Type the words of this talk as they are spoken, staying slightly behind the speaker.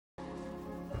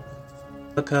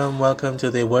Welcome to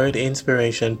the Word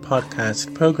Inspiration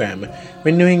Podcast program,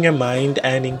 renewing your mind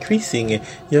and increasing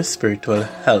your spiritual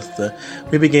health.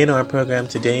 We begin our program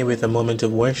today with a moment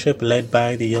of worship led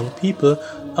by the young people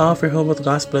of Rehoboth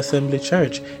Gospel Assembly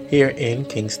Church here in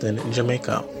Kingston,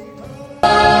 Jamaica.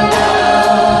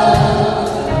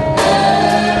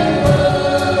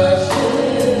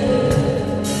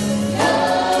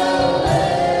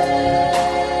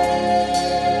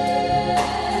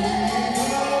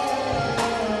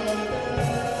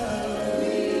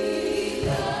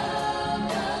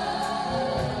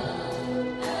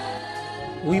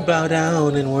 We bow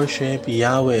down and worship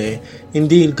Yahweh.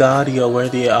 Indeed, God, you are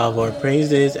worthy of our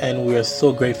praises, and we are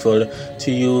so grateful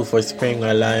to you for sparing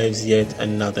our lives yet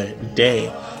another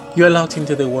day. You are locked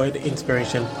into the Word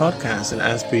Inspiration Podcast, and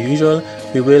as per usual,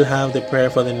 we will have the Prayer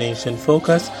for the Nation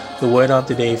focus, the Word of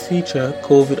the Day feature,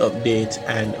 COVID update,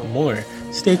 and more.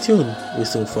 Stay tuned. We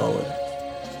soon forward.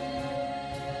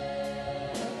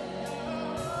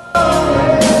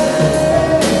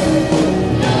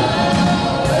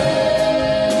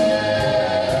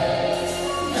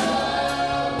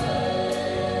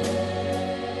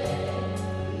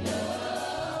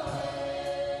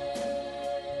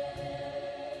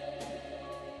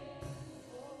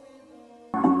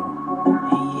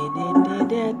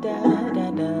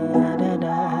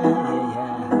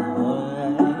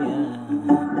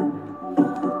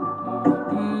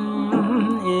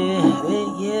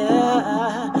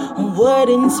 Word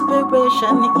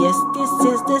inspiration, yes, this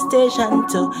is the station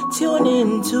to tune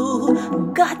into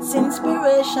God's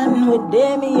inspiration with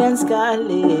Damian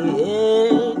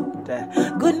Scarlett.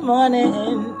 Good morning,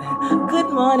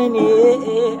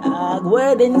 yeah.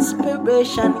 Word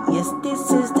inspiration, yes,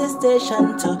 this is the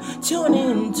station to tune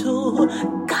into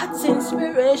God's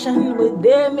inspiration with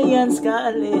Damian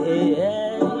Scarlett.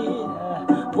 Yeah.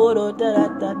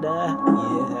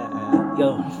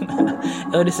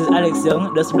 Yo, this is Alex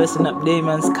Young, just blessing up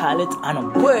Damian Scarlett on a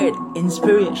Word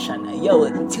Inspiration. Yo,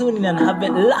 tune in and have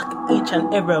it locked each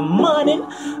and every morning.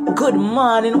 Good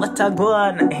morning, what a go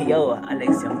on. Yo,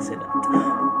 Alex Young said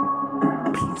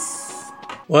that. Peace.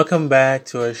 Welcome back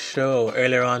to our show.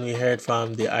 Earlier on, we heard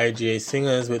from the IGA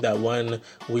singers with that one,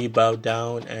 We Bow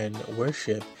Down and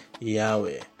Worship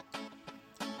Yahweh.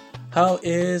 How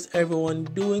is everyone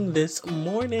doing this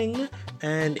morning?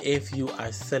 And if you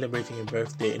are celebrating your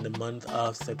birthday in the month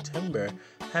of September,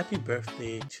 happy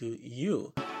birthday to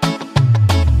you.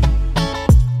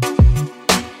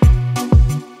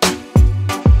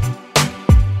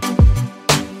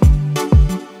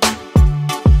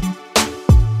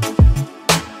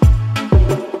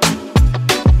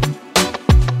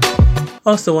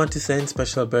 Also want to send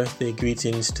special birthday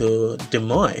greetings to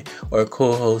Demoy, our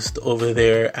co-host over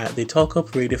there at the Talk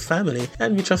Up Radio family,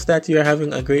 and we trust that you are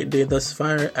having a great day thus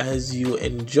far as you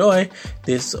enjoy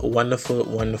this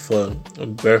wonderful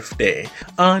birthday.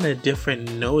 On a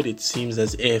different note, it seems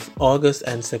as if August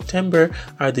and September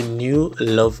are the new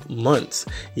love months.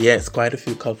 Yes, quite a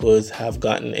few couples have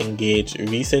gotten engaged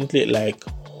recently, like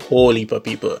whole heap of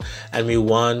people, and we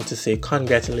want to say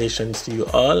congratulations to you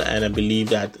all, and I believe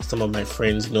that some of my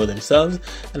friends know themselves.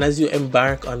 And as you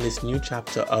embark on this new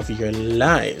chapter of your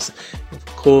lives,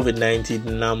 COVID-19,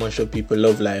 not much of people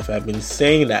love life. I've been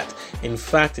saying that. In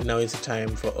fact, now is the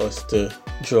time for us to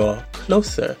draw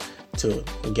closer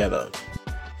together.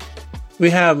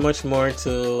 We have much more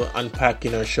to unpack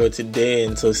in our show today,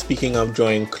 and so speaking of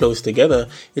drawing close together,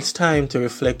 it's time to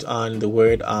reflect on the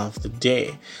word of the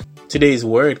day. Today's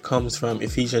word comes from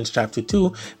Ephesians chapter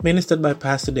 2, ministered by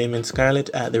Pastor Damian Scarlett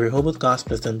at the Rehoboth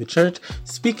Gospel Assembly Church,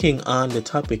 speaking on the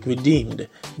topic redeemed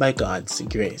by God's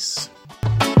grace.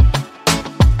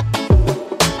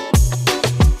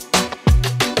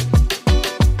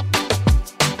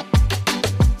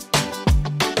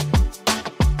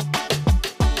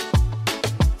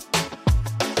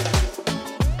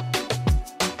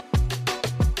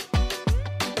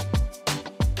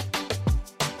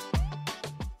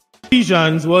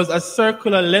 Ephesians was a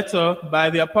circular letter by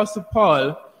the Apostle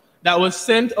Paul that was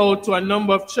sent out to a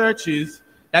number of churches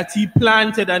that he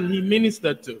planted and he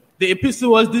ministered to. The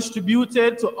epistle was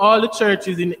distributed to all the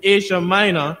churches in Asia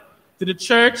Minor, to the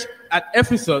church at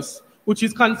Ephesus, which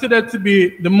is considered to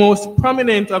be the most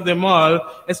prominent of them all,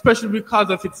 especially because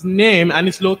of its name and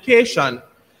its location.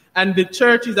 And the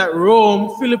churches at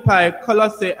Rome, Philippi,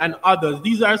 Colossae, and others.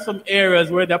 These are some areas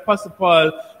where the Apostle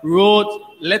Paul wrote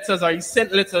letters, or he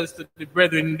sent letters to the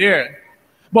brethren there.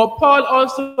 But Paul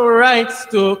also writes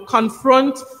to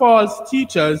confront false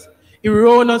teachers,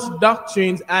 erroneous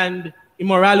doctrines, and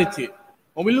immorality.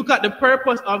 When we look at the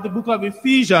purpose of the book of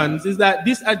Ephesians, is that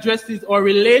this addresses our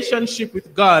relationship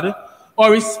with God, or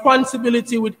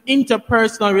responsibility with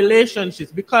interpersonal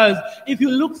relationships. Because if you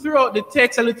look throughout the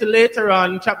text a little later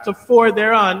on, chapter 4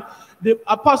 thereon, the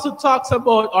apostle talks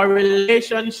about our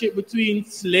relationship between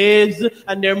slaves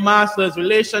and their masters,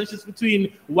 relationships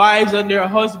between wives and their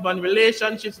husbands,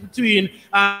 relationships between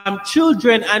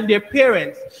children and their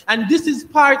parents. And this is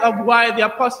part of why the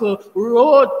apostle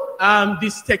wrote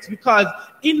this text, because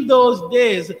in those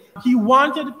days, he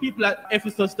wanted the people at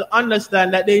Ephesus to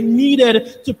understand that they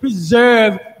needed to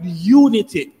preserve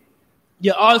unity. They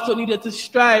also needed to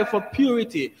strive for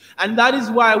purity. And that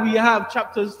is why we have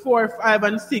chapters 4, 5,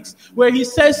 and 6, where he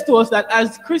says to us that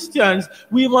as Christians,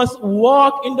 we must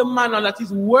walk in the manner that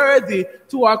is worthy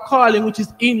to our calling, which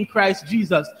is in Christ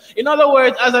Jesus. In other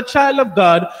words, as a child of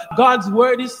God, God's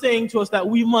word is saying to us that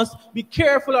we must be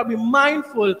careful or be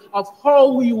mindful of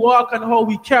how we walk and how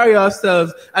we carry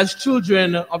ourselves as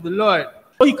children of the Lord.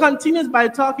 So he continues by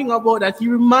talking about that. He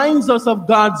reminds us of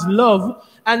God's love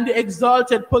and the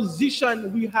exalted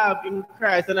position we have in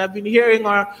Christ. And I've been hearing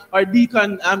our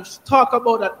deacon talk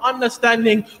about that,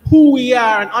 understanding who we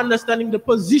are and understanding the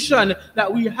position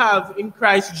that we have in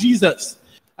Christ Jesus.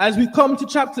 As we come to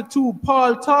chapter 2,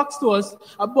 Paul talks to us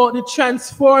about the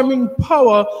transforming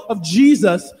power of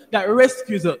Jesus that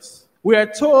rescues us. We are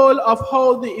told of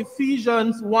how the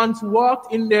Ephesians once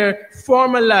walked in their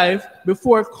former life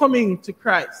before coming to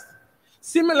Christ.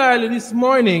 Similarly, this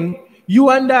morning, you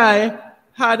and I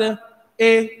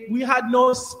we had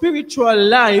no spiritual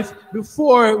life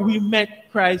before we met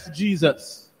Christ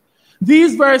Jesus.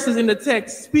 These verses in the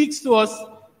text speaks to us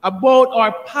about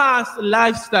our past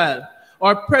lifestyle,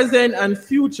 our present and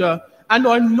future, and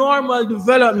our normal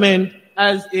development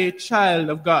as a child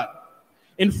of God.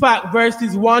 In fact,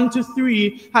 verses 1 to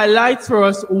 3 highlights for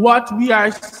us what we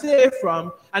are saved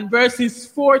from, and verses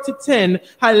 4 to 10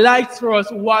 highlights for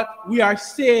us what we are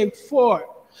saved for.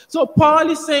 So Paul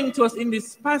is saying to us in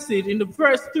this passage, in the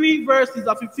first 3 verses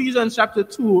of Ephesians chapter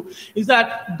 2, is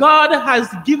that God has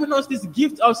given us this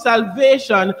gift of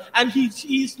salvation, and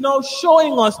he's now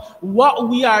showing us what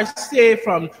we are saved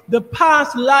from, the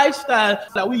past lifestyle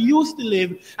that we used to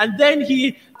live. And then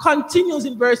he continues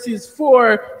in verses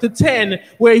 4 to 10,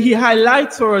 where he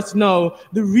highlights for us now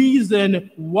the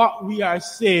reason what we are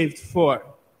saved for.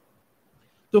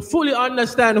 To fully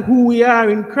understand who we are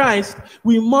in Christ,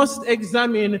 we must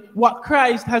examine what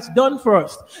Christ has done for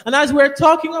us. And as we're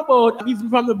talking about, even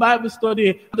from the Bible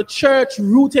study, the church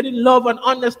rooted in love and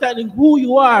understanding who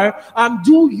you are,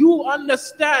 do you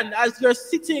understand, as you're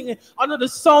sitting under the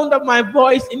sound of my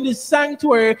voice in this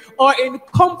sanctuary or in the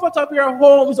comfort of your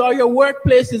homes or your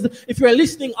workplaces, if you're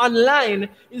listening online,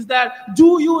 is that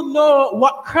do you know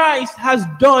what Christ has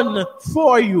done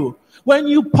for you? When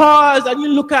you pause and you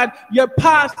look at your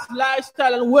past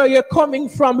lifestyle and where you're coming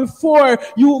from before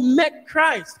you met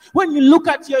Christ, when you look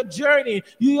at your journey,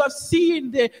 you have seen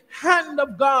the hand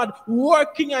of God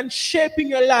working and shaping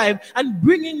your life and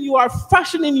bringing you or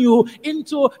fashioning you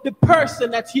into the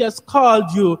person that he has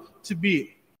called you to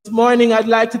be. This morning, I'd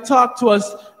like to talk to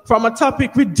us from a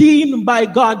topic, redeemed by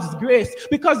God's grace,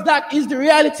 because that is the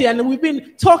reality. And we've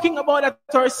been talking about that,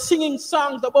 or singing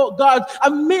songs about God's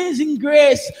amazing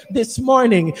grace this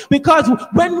morning. Because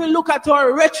when we look at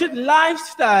our wretched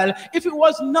lifestyle, if it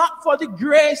was not for the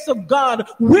grace of God,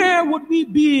 where would we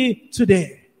be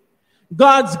today?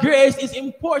 God's grace is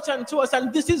important to us,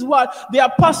 and this is what the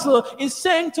apostle is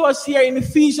saying to us here in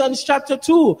Ephesians chapter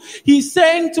 2. He's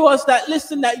saying to us that,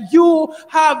 listen, that you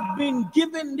have been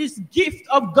given this gift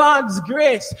of God's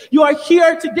grace. You are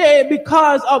here today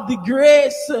because of the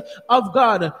grace of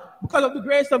God. Because of the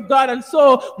grace of God. And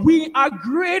so we are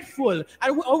grateful.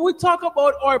 And when we talk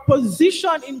about our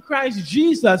position in Christ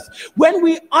Jesus, when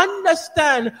we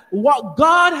understand what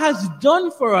God has done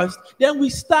for us, then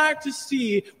we start to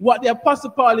see what the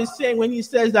Apostle Paul is saying when he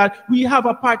says that we have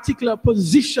a particular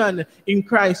position in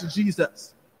Christ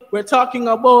Jesus. We're talking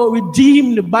about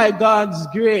redeemed by God's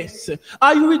grace.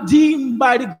 Are you redeemed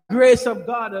by the grace of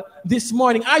God this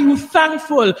morning? Are you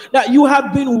thankful that you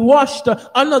have been washed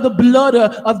under the blood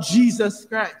of Jesus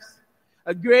Christ?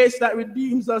 A grace that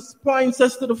redeems us points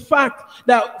us to the fact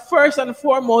that first and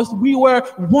foremost, we were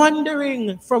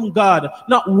wandering from God.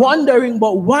 Not wandering,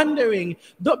 but wandering.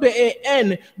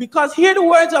 W-A-N. Because hear the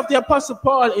words of the Apostle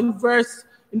Paul in verse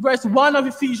 1 of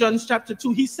Ephesians chapter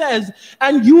 2, he says,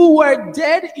 "And you were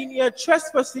dead in your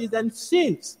trespasses and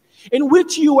sins, in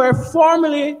which you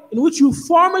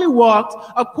formerly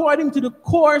walked according to the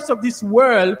course of this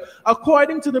world,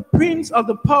 according to the prince of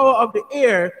the power of the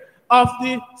air, of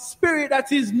the spirit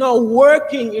that is now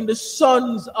working in the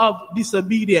sons of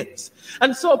disobedience.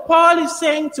 And so Paul is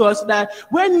saying to us that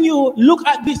when you look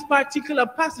at this particular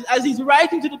passage, as he's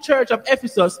writing to the church of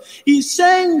Ephesus, he's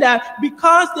saying that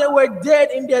because they were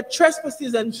dead in their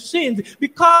trespasses and sins,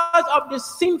 because of the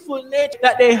sinful nature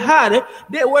that they had,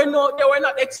 they were not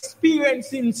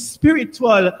experiencing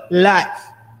spiritual life.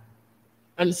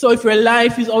 And so if your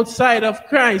life is outside of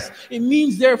Christ, it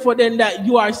means therefore then that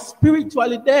you are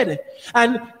spiritually dead.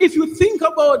 And if you think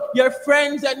about your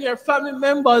friends and your family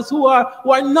members who are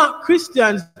not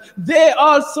Christians, they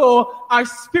also are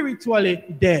spiritually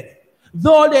dead.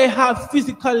 Though they have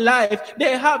physical life,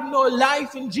 they have no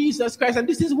life in Jesus Christ. And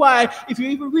this is why, if you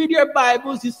even read your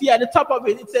Bibles, you see at the top of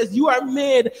it, it says you are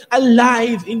made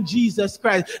alive in Jesus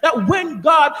Christ. That when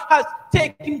God has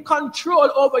taken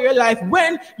control over your life,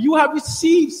 when you have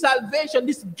received salvation,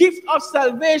 this gift of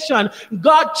salvation,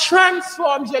 God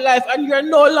transforms your life and you're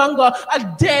no longer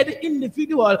a dead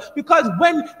individual. Because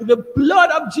when the blood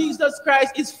of Jesus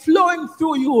Christ is flowing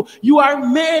through you, you are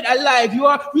made alive, you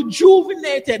are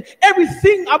rejuvenated.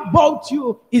 Everything about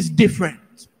you is different.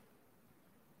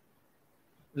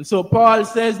 And so Paul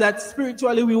says that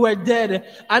spiritually we were dead,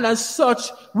 and as such,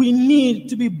 we need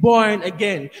to be born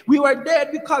again. We were dead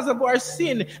because of our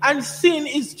sin, and sin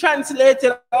is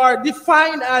translated or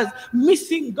defined as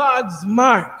missing God's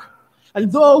mark. And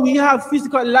though we have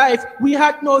physical life, we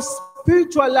had no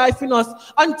spiritual life in us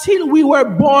until we were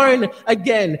born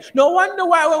again. No wonder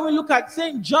why when we look at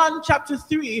St. John chapter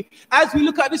 3, as we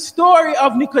look at the story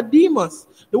of Nicodemus,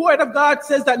 the word of God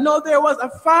says that now there was a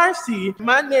Pharisee, a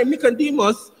man named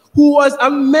Nicodemus, who was a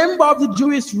member of the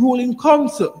Jewish ruling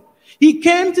council. He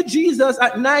came to Jesus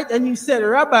at night and he said,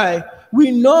 Rabbi,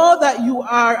 we know that you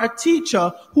are a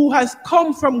teacher who has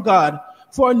come from God,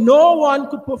 for no one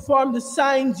could perform the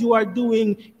signs you are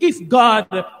doing if God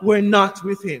were not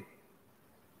with him.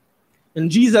 And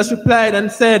Jesus replied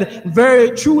and said,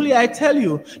 very truly I tell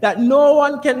you that no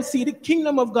one can see the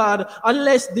kingdom of God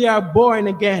unless they are born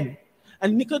again.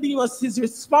 And Nicodemus, his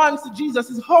response to Jesus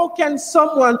is, how can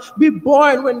someone be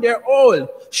born when they're old?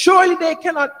 Surely they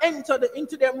cannot enter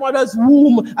into their mother's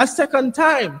womb a second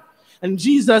time. And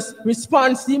Jesus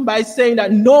responds to him by saying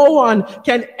that no one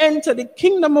can enter the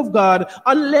kingdom of God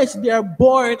unless they are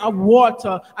born of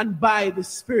water and by the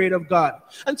Spirit of God.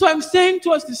 And so I'm saying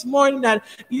to us this morning that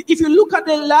if you look at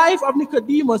the life of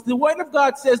Nicodemus, the Word of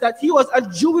God says that he was a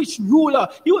Jewish ruler.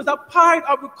 He was a part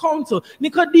of the council.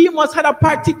 Nicodemus had a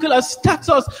particular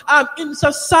status in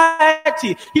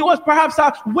society. He was perhaps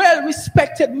a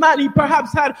well-respected man. He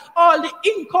perhaps had all the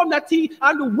income that he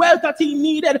and the wealth that he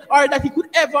needed or that he could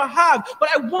ever have. But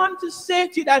I want to say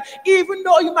to you that even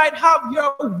though you might have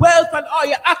your wealth and all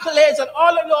your accolades and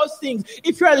all of those things,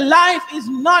 if your life is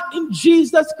not in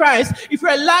Jesus Christ, if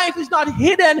your life is not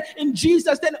hidden in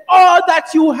Jesus, then all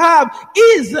that you have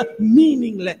is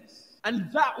meaningless. And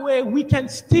that way we can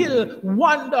still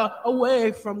wander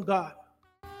away from God.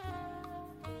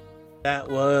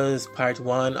 That was part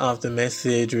 1 of the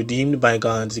message Redeemed by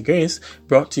God's Grace,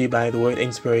 brought to you by the Word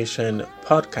Inspiration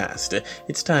podcast.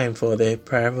 It's time for the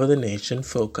Prayer for the Nation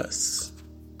focus.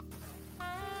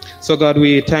 So God,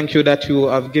 we thank you that you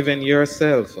have given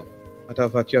yourself, matter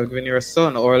of fact, you have given your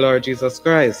Son, our Lord Jesus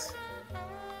Christ,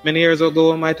 many years ago,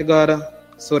 Almighty God,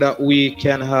 so that we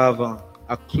can have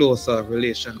a closer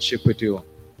relationship with you.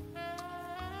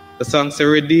 The song says,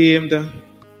 redeemed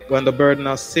when the burden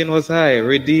of sin was high,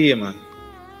 redeem.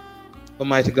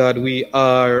 Almighty God, we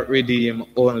are redeemed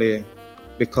only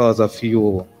because of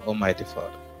you, Almighty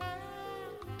Father.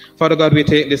 Father God, we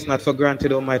take this not for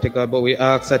granted, Almighty God, but we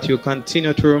ask that you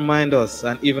continue to remind us,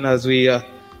 and even as we are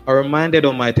reminded,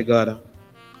 Almighty God,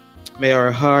 may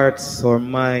our hearts, our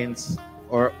minds,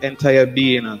 our entire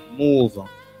being move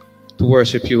to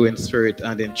worship you in spirit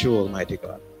and in truth, Almighty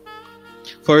God.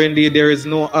 For indeed, there is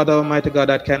no other, Almighty God,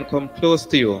 that can come close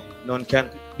to you. None can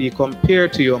be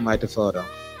compared to you, Almighty Father.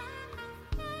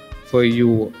 For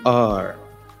you are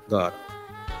God.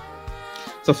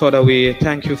 So, Father, we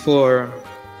thank you for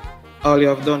all you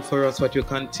have done for us, what you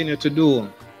continue to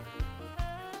do,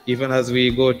 even as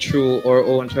we go through our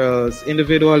own trials,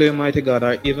 individually, Almighty God,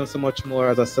 or even so much more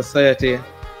as a society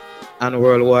and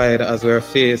worldwide, as we are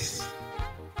faced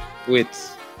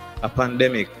with a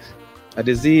pandemic, a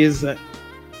disease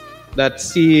that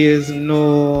sees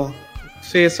no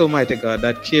face, Almighty God,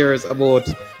 that cares about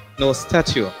no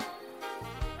statue.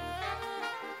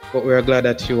 But we are glad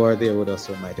that you are there with us,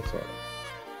 Almighty Father.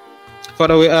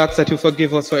 Father, we ask that you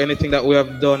forgive us for anything that we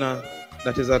have done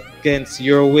that is against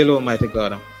your will, Almighty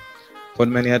God. For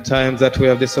many a times that we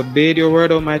have disobeyed your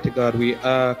word, Almighty God, we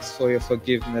ask for your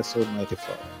forgiveness, Almighty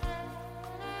Father.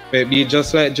 May it be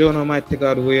just like Jonah, Almighty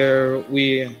God, where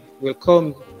we will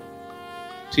come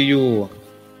to you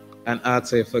and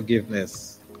ask for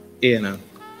forgiveness in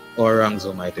our wrongs,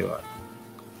 Almighty God.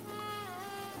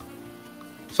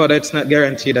 Father, it's not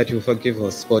guaranteed that you forgive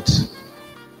us, but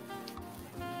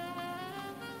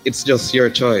it's just your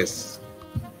choice,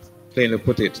 plainly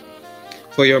put it.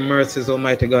 For your mercies,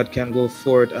 Almighty God, can go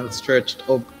forth and stretched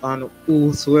up on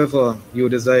whosoever you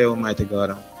desire, Almighty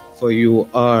God, for you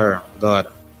are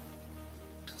God.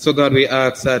 So God, we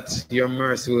ask that your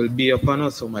mercy will be upon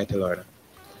us, Almighty Lord.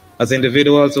 As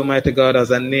individuals, Almighty God, as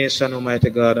a nation,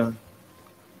 Almighty God,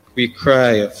 we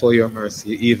cry for your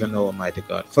mercy even now, Almighty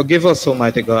God. Forgive us,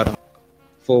 Almighty God,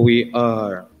 for we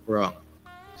are wrong.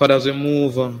 Father, as we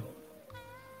move,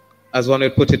 as one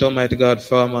would put it, Almighty God,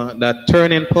 from that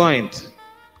turning point,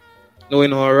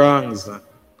 knowing our wrongs,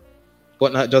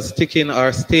 but not just sticking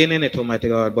or staying in it, Almighty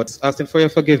God, but asking for your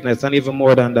forgiveness, and even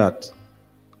more than that,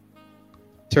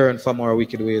 turn from our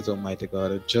wicked ways, Almighty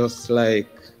God, just like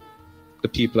the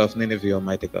people of Nineveh,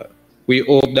 Almighty God. We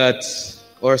hope that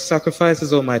our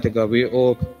sacrifices, Almighty God, we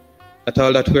hope that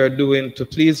all that we are doing to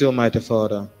please you, Almighty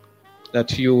Father,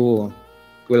 that you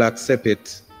will accept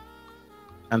it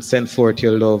and send forth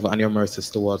your love and your mercies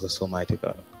towards us, Almighty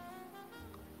God.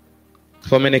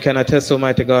 For many can attest,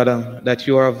 Almighty God, that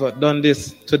you have done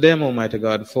this to them, Almighty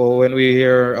God. For when we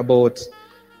hear about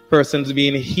persons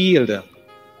being healed,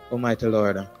 Almighty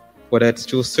Lord, whether it's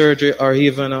through surgery or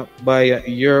even by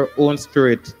your own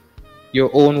spirit, your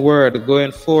own word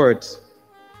going forth,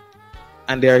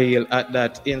 and they are healed at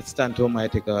that instant,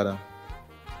 Almighty God,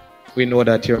 we know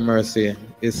that your mercy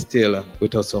is still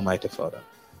with us, Almighty Father.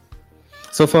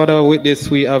 So, Father, with this,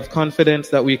 we have confidence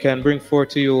that we can bring forth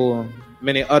to you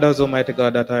many others, Almighty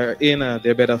God, that are in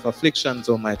their bed of afflictions,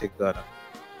 Almighty God.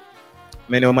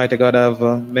 Many, Almighty God, have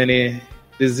many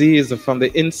disease from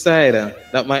the inside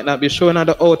that might not be showing on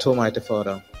the out, Almighty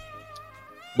Father,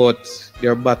 but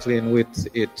they're battling with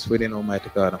it within,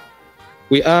 Almighty God.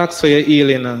 We ask for your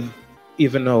healing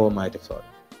even now, Almighty Father.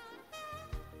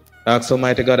 Ask,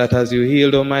 Almighty God, that as you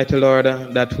healed, Almighty Lord,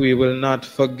 that we will not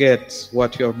forget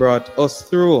what you have brought us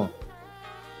through.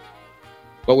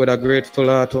 But with a grateful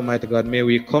heart, Almighty God, may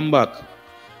we come back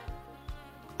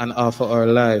and offer our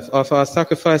life, offer our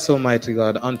sacrifice, Almighty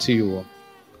God, unto you.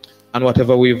 And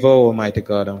whatever we vow, Almighty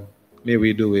God, may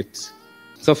we do it.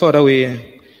 So, Father,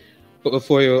 we put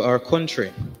before you our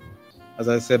country, as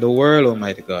I said, the world,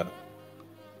 Almighty God.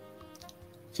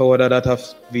 For whether that of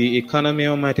the economy,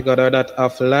 Almighty God, or that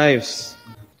of lives.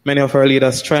 Many of our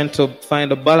leaders trying to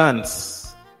find a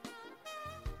balance.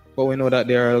 But we know that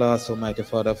they are lost, Almighty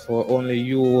Father, for only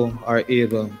you are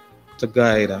able to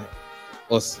guide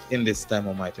us in this time,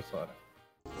 Almighty Father.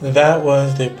 That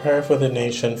was the Prayer for the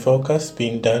Nation focus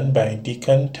being done by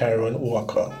Deacon Tyrone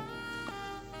Walker.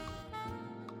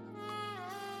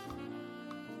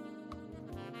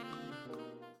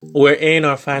 We're in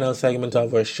our final segment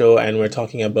of our show and we're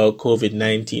talking about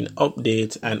COVID-19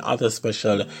 updates and other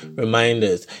special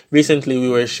reminders. Recently, we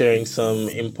were sharing some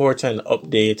important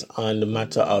updates on the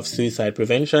matter of suicide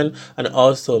prevention and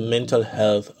also mental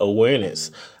health awareness.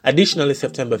 Additionally,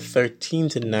 September 13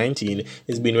 to 19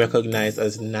 is being recognized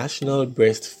as National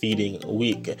Breastfeeding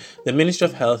Week. The Ministry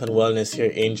of Health and Wellness here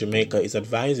in Jamaica is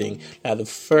advising that the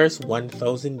first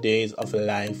 1,000 days of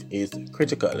life is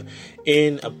critical.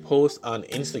 In a post on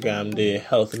Instagram, the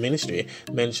Health Ministry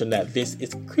mentioned that this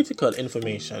is critical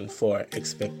information for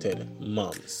expected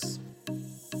moms.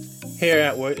 Here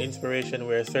at Word Inspiration,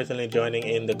 we're certainly joining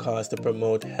in the cause to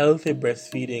promote healthy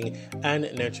breastfeeding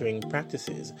and nurturing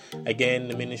practices. Again,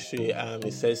 the ministry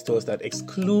it says to us that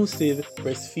exclusive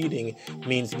breastfeeding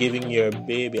means giving your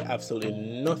baby absolutely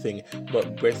nothing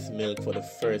but breast milk for the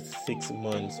first 6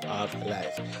 months of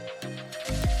life.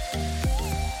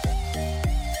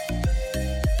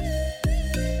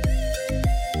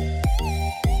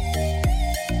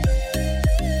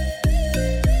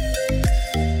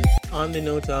 On the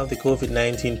note of the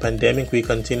COVID-19 pandemic, we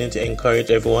continue to encourage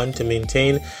everyone to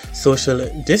maintain social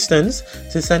distance,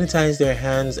 to sanitize their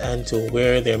hands, and to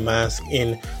wear their mask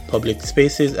in public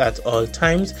spaces at all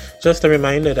times. Just a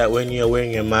reminder that when you're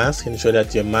wearing your mask, ensure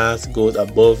that your mask goes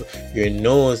above your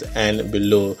nose and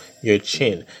below your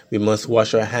chin. We must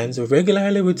wash our hands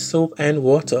regularly with soap and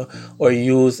water or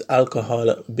use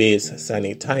alcohol-based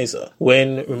sanitizer.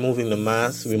 When removing the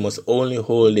mask, we must only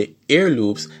hold the ear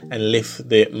loops and lift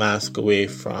the mask away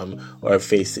from our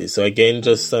faces. So again,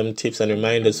 just some tips and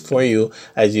reminders for you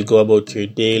as you go about your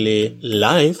daily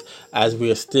life as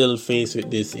we are still faced with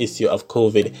this issue of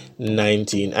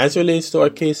COVID-19. As relates to our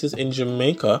cases in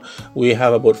Jamaica, we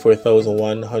have about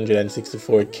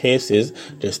 4,164 cases.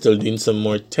 They're still doing some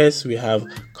more tests deaths, we have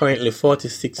currently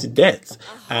 46 deaths,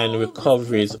 and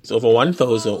recoveries over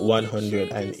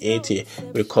 1,180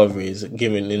 recoveries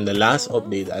given in the last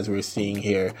update, as we're seeing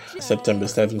here, September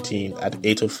 17th at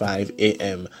 8:05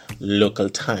 a.m. local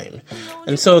time.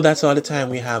 And so that's all the time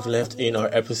we have left in our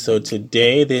episode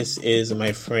today. This is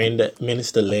my friend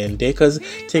Minister Leanne Dakers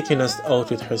taking us out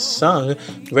with her song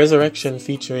Resurrection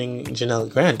featuring Janelle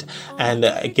Grant. And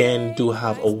again, do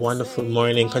have a wonderful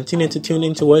morning. Continue to tune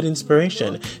into Word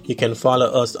Inspiration. You can follow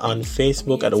us on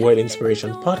Facebook at Word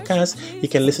Inspiration Podcast. You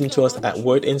can listen to us at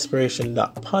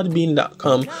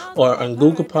wordinspiration.podbean.com or on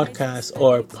Google Podcasts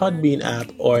or Podbean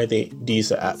app or the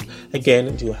Deezer app.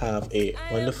 Again, do have a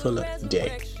wonderful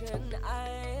day.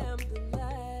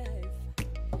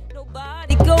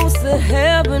 Nobody goes to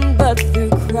heaven but through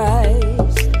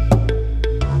Christ.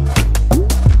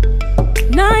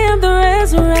 And I am the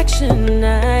resurrection,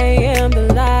 I am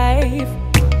the life.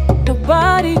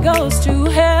 Nobody goes to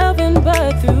heaven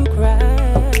but through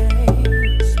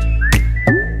Christ.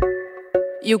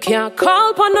 You can't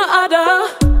call upon no other,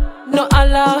 no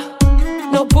Allah,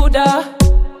 no Buddha.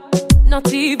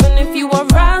 Not even if you are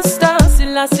Rasta,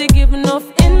 still I say give enough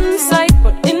insight.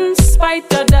 But in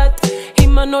spite of that,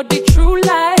 him a know the true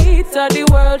light of the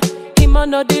world. Him a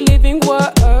know the living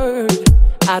word.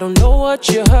 I don't know what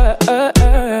you heard.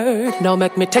 Now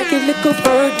make me take it a little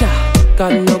further.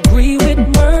 God no agree with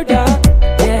murder.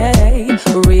 Yeah,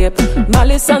 rape,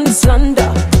 malice and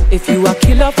slander. If you are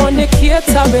killer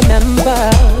fornicator, remember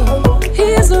he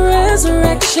is a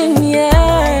resurrection,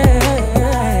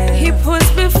 yeah. He puts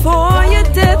before your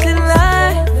death in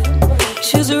life.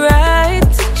 Choose right,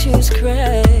 choose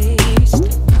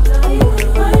Christ.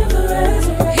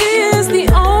 He is the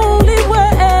only way.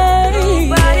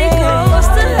 Nobody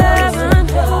goes to heaven.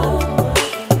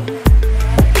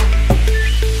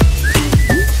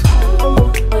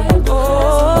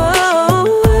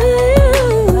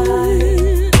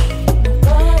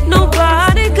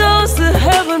 Nobody goes to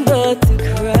heaven but through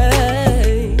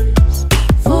Christ.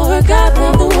 For God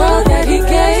loved the world that He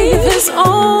gave His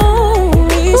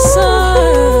only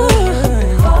Son.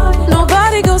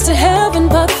 Nobody goes to heaven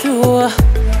but through.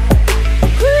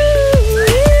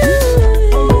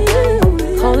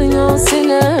 Calling all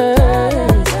sinners,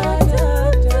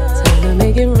 time to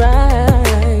make it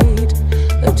right.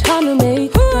 The time to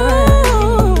make it right.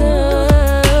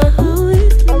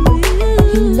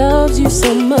 He loves you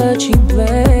so much, He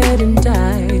bled and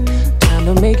died. Time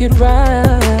to make it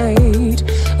right.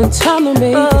 The time to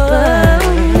make it right.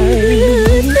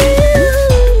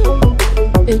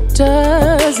 It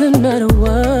doesn't matter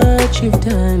what you've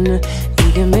done,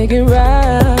 you can make it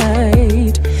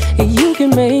right. You can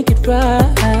make it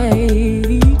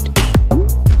right.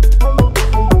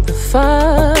 The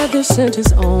Father sent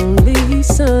His only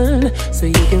Son, so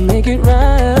you can make it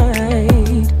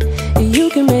right. You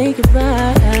can make it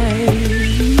right.